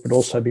support, but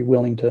also be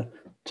willing to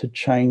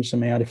change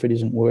them out if it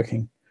isn't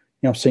working.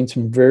 I've seen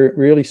some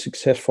really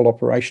successful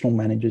operational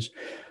managers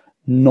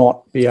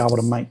not be able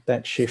to make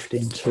that shift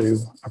into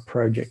a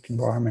project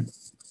environment.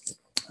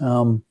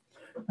 And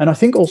I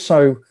think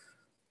also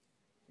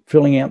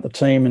filling out the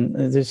team, and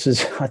this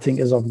is, I think,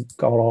 as I've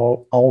got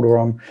older,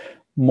 I'm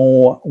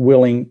more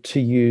willing to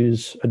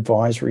use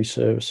advisory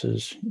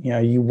services.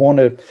 You want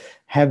to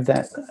have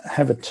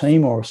a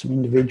team or some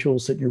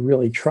individuals that you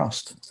really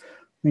trust.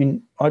 I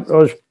mean, I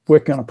was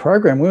working on a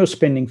program. We were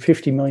spending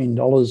 $50 million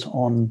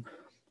on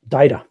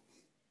data,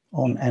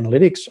 on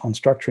analytics, on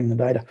structuring the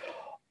data.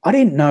 I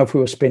didn't know if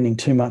we were spending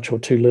too much or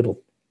too little.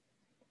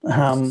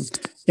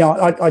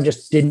 I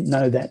just didn't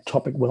know that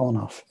topic well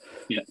enough.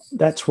 Yeah.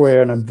 That's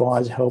where an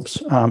advisor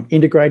helps.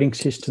 Integrating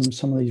systems,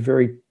 some of these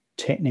very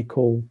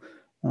technical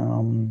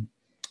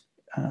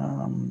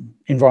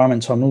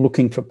environments, I'm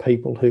looking for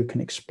people who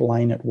can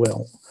explain it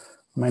well.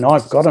 I mean,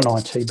 I've got an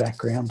IT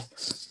background,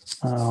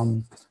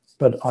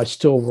 but I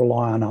still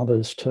rely on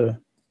others to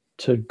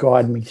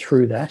guide me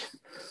through that.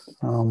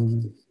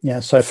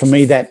 So for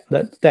me,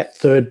 that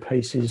third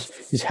piece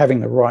is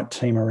having the right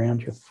team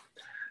around you.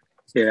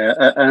 Yeah,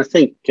 and I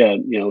think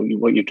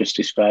what you've just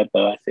described,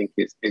 though, I think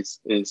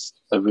is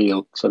a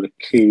real sort of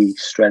key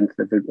strength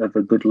of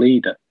a good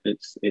leader.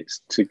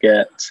 It's to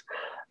get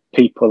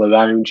people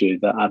around you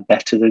that are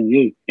better than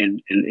you in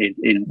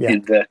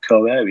their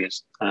core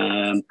areas,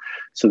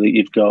 so that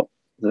you've got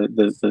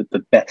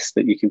the best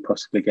that you can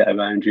possibly get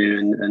around you,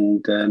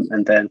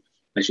 and then,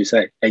 as you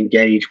say,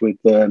 engage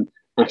with them,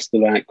 ask the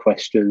right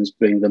questions,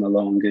 bring them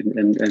along,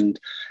 and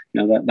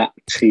that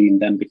team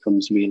then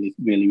becomes really,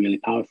 really, really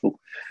powerful.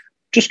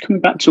 Just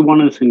coming back to one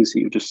of the things that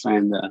you were just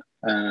saying there,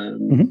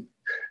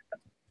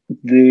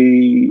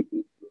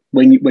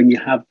 when you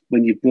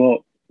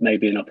brought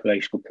maybe an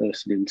operational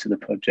person into the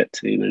project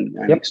team and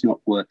it's not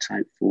worked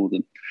out for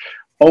them,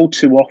 all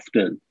too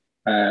often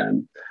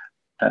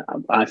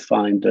I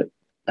find that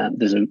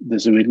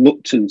there's a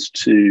reluctance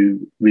to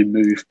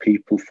remove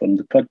people from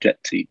the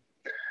project team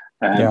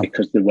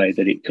because the way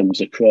that it comes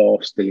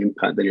across, the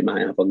impact that it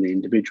might have on the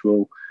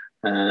individual.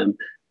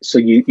 So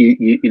you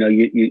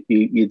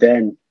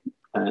then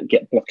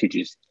get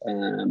blockages,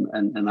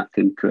 and that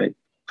can create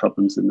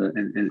problems in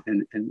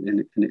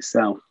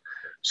itself.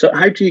 So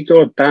how do you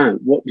go about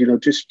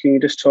can you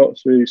just talk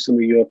through some of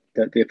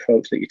the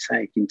approach that you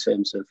take in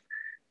terms of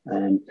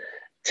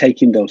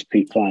taking those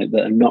people out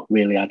that are not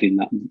really adding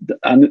not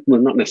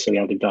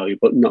necessarily adding value,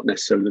 but not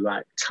necessarily the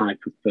right type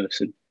of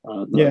person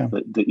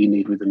that you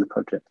need within the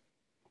project?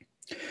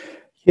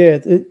 Yeah,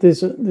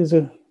 there's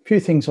a few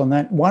things on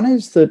that. One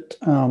is that,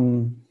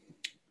 and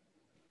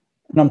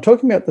I'm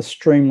talking about the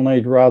stream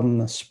lead rather than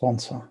the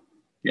sponsor.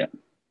 Yeah,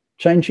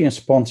 changing a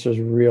sponsor is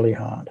really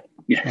hard.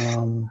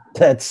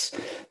 Yes.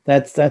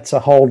 That's a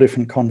whole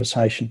different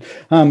conversation.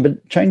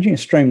 But changing a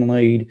stream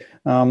lead,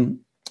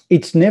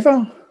 it's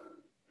never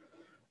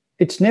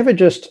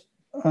just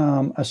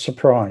a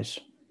surprise.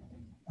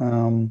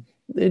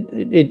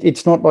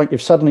 It's not like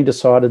you've suddenly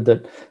decided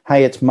that,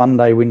 hey, it's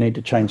Monday, we need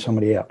to change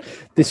somebody out.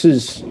 This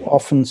is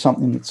often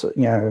something that's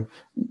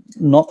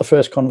not the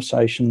first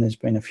conversation. There's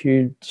been a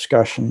few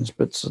discussions,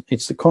 but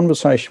it's the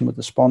conversation with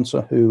the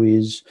sponsor who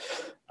is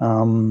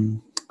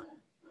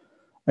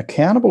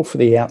accountable for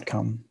the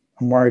outcome.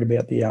 I'm worried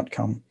about the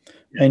outcome.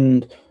 Yeah.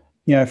 And,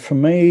 for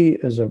me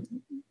as a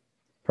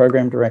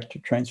program director,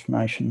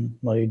 transformation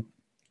lead,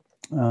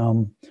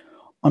 I'm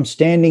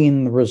standing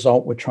in the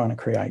result we're trying to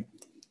create.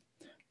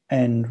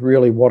 And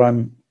really what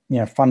I'm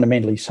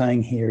fundamentally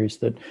saying here is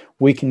that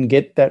we can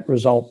get that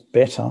result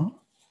better.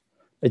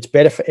 It's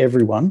better for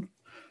everyone.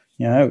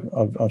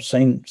 I've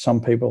seen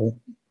some people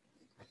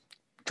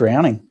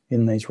drowning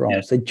in these roles.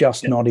 Yeah. They're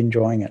just not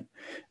enjoying it.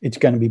 It's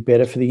going to be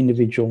better for the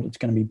individual. It's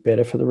going to be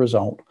better for the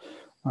result,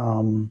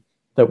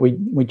 that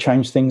we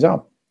change things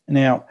up.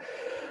 Now,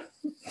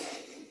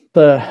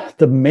 the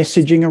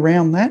messaging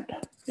around that,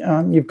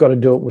 you've got to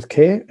do it with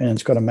care, and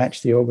it's got to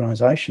match the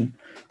organisation.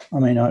 I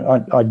mean,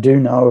 I do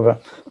know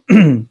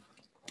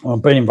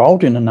I've been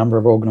involved in a number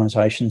of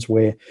organisations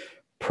where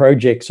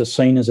projects are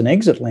seen as an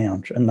exit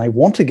lounge, and they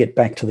want to get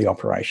back to the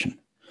operation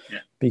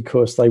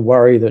because they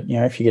worry that,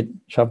 if you get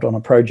shoved on a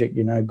project,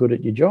 you're no good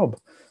at your job,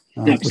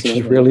 which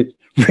is really,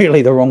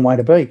 really the wrong way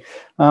to be.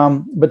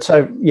 But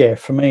so,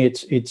 for me,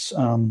 it's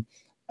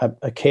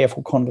a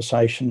careful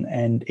conversation,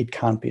 and it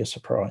can't be a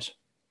surprise.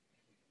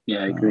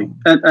 Yeah, I agree.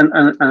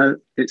 And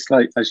it's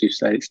like, as you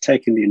say, it's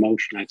taking the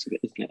emotion out of it,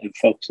 isn't it, and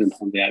focusing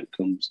on the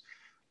outcomes.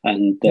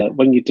 And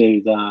when you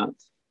do that,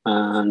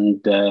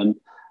 and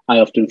I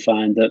often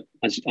find that,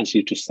 as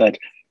you just said,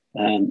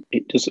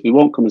 it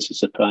won't come as a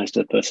surprise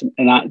to a person,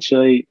 and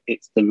actually,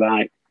 it's the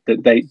right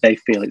that they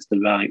feel it's the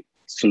right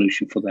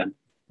solution for them.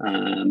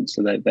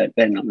 So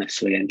they're not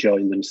necessarily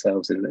enjoying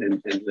themselves in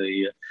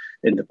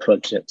the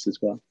projects as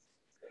well.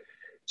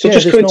 So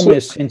just there's normally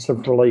a sense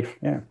of relief.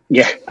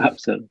 Yeah,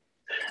 absolutely.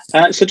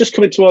 So just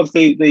coming towards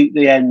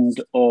the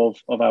end of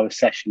our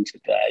session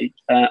today,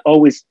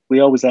 we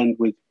always end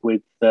with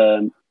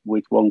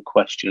one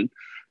question.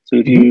 So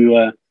if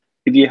you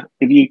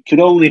could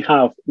only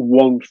have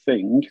one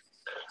thing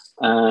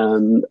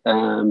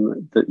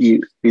that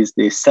is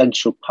the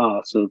essential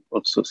part of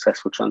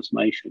successful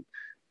transformation,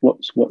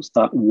 what's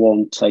that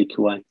one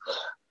takeaway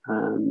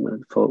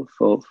for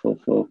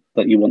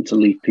that you want to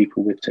leave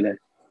people with today?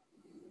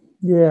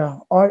 Yeah,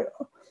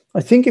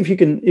 I think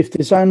if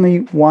there's only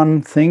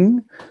one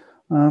thing,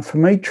 for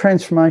me,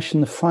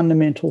 transformation, the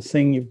fundamental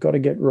thing you've got to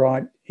get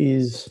right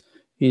is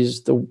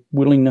the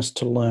willingness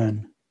to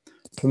learn.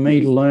 For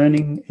me,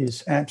 learning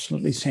is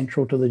absolutely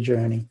central to the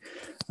journey.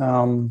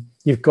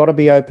 You've got to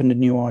be open to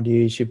new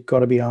ideas. You've got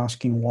to be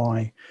asking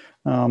why.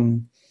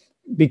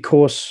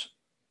 Because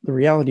the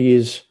reality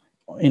is,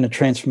 in a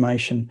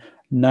transformation,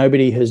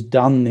 nobody has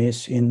done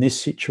this in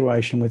this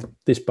situation with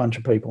this bunch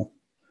of people.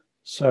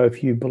 So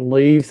if you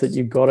believe that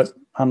you've got it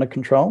under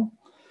control,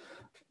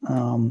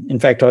 in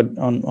fact,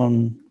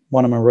 on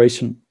one of my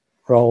recent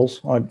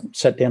roles, I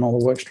sat down all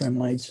the workstream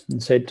leads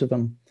and said to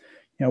them,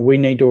 we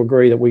need to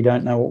agree that we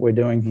don't know what we're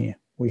doing here.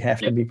 We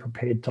have to be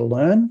prepared to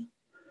learn.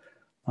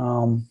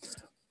 More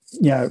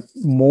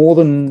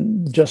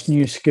than just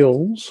new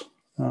skills.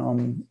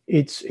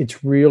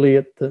 It's really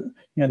at the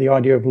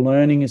idea of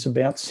learning is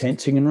about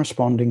sensing and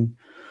responding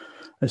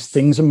as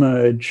things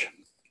emerge.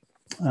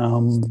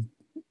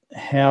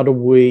 How do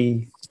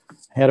we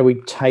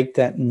take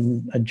that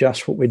and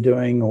adjust what we're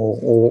doing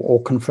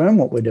or confirm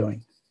what we're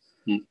doing?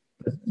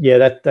 But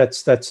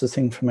that's the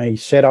thing for me.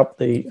 Set up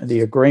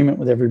the agreement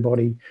with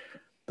everybody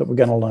that we're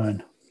going to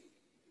learn.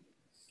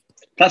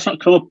 That's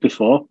not come up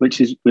before, which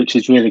is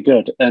really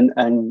good.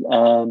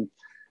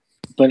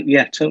 But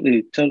yeah,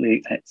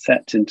 totally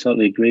accept and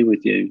totally agree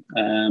with you.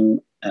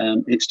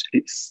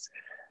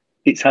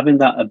 It's having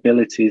that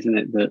ability, isn't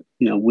it? That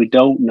we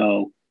don't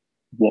know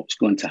what's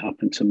going to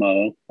happen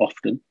tomorrow.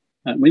 Often,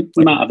 we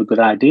might have a good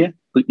idea,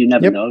 but you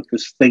never know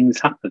because things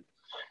happen.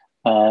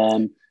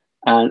 And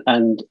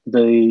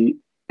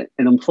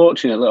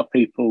unfortunately, a lot of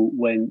people,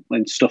 when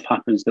stuff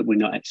happens that we're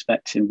not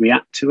expecting,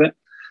 react to it.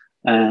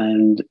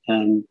 And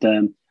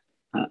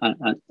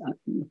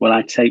what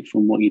I take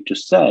from what you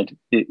just said,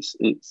 it's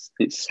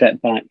step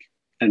back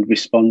and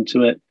respond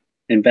to it,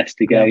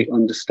 investigate,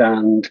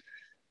 understand,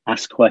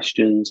 ask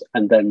questions,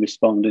 and then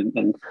responding.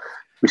 And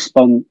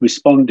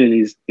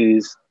responding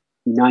is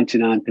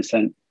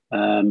 99%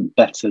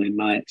 better in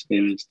my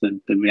experience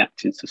than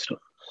reacting to stuff.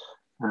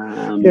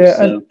 And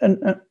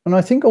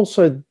I think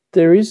also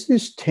there is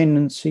this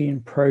tendency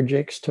in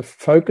projects to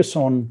focus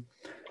on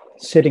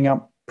setting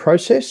up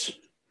process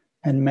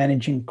and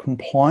managing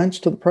compliance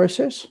to the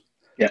process.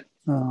 Yeah.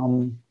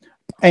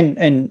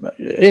 And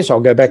yes,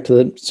 I'll go back to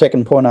the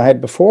second point I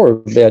had before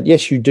about,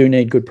 yes, you do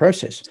need good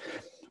process,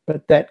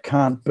 but that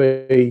can't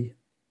be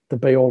the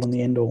be all and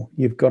the end all.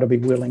 You've got to be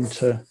willing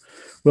to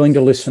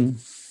listen.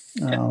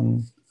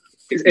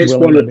 It's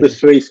one of the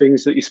three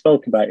things that you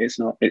spoke about. It's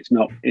not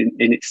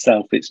in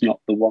itself. It's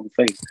not the one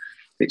thing.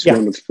 It's one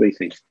of the three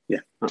things. Yeah,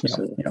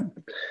 absolutely. Yeah.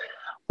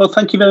 Well,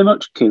 thank you very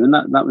much, Kieran.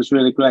 That was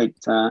really great,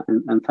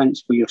 and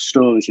thanks for your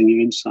stories and your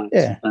insights.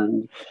 Yeah.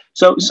 And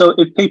so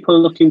if people are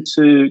looking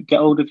to get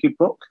hold of your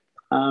book,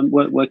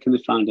 where can they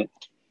find it?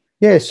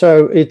 Yeah,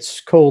 so it's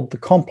called The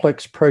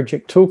Complex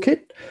Project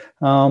Toolkit.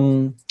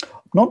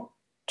 Not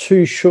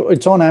too sure.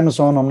 It's on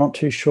Amazon. I'm not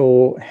too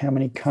sure how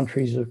many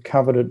countries have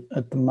covered it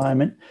at the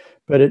moment,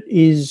 but it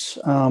is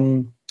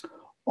on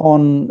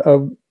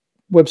a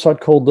website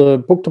called the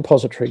Book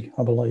Depository,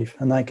 I believe,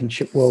 and they can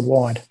ship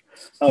worldwide.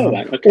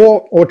 Right, okay.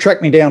 Or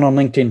track me down on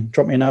LinkedIn.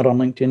 Drop me a note on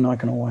LinkedIn. I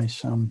can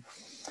always.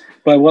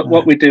 Well,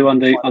 what we do on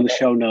the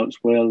show notes,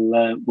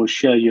 we'll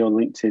share your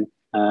LinkedIn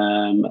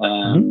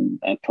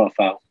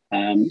profile,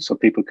 so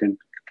people can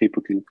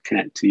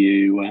connect to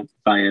you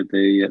via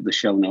the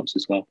show notes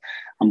as well,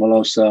 and we'll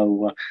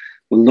also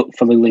we'll look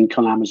for the link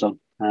on Amazon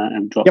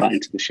and drop that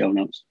into the show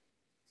notes.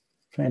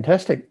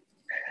 Fantastic.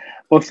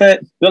 Well,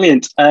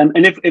 brilliant.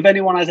 And if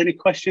anyone has any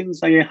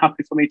questions, are you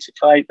happy for me to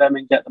collate them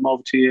and get them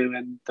over to you?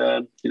 And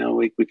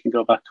we can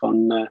go back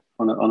on a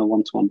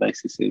one-to-one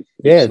basis.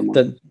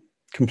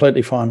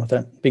 Completely fine with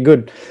that. Be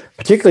good,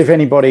 particularly if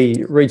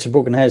anybody reads the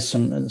book and has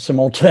some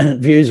alternate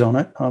views on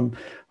it.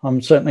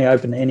 I'm certainly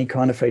open to any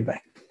kind of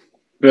feedback.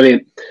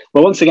 Brilliant.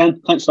 Well, once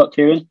again, thanks a lot,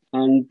 Kieran.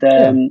 And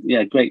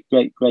great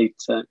way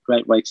to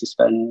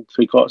spend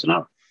 3/4 an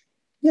hour.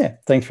 Yeah,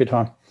 thanks for your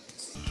time.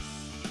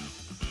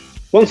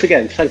 Once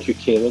again, thank you,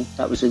 Kieran.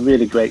 That was a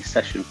really great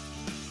session.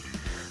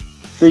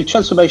 The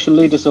Transformation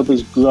Leaders Hub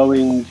is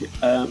growing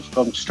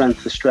from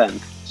strength to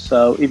strength.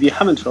 So if you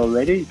haven't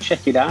already,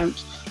 check it out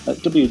at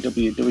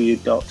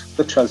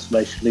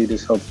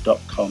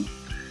www.thetransformationleadershub.com.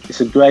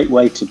 It's a great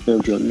way to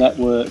build your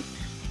network,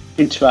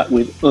 interact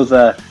with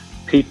other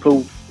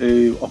people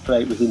who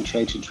operate within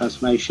change and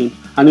transformation,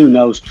 and who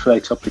knows,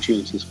 create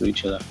opportunities for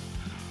each other.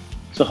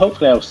 So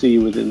hopefully I'll see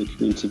you within the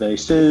community very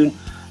soon,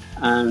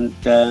 and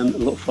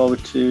look forward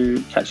to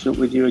catching up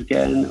with you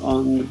again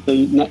on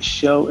the next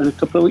show in a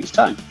couple of weeks'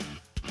 time.